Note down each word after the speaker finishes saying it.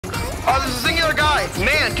Oh, there's a singular guy.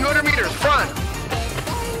 Man, 200 meters, front.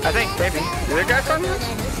 I think, maybe. Is there a guy front of us?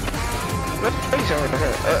 He's over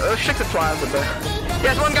there. Shit the flies up there. Yeah,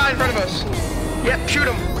 there's one guy in front of us. Yep, shoot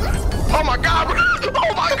him. Oh my god!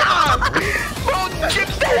 Oh my god! Bro,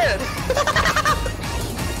 Chip's dead!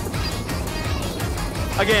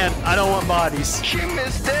 Again, I don't want bodies. Chim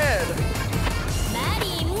is dead.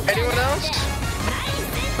 Anyone else?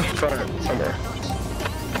 Somewhere.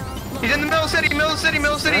 He's in the middle city, middle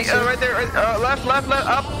city. Right there, left,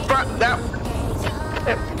 up, front, down.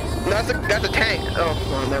 Yeah. That's a tank. Oh,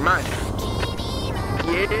 well, never mind.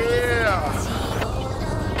 Yeah.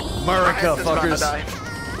 America, fuckers.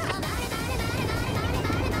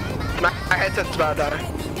 My headset's about to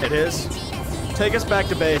die. It is. Take us back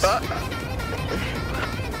to base.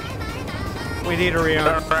 We need a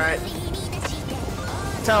rearm. Alright.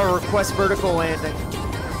 Tower, request vertical landing.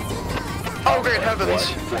 Oh, great heavens.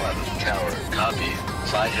 1, tower, copy.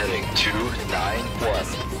 Flight heading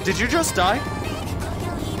 291. Did you just die?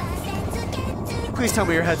 Please tell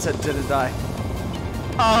me your headset didn't die.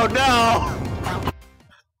 Oh no!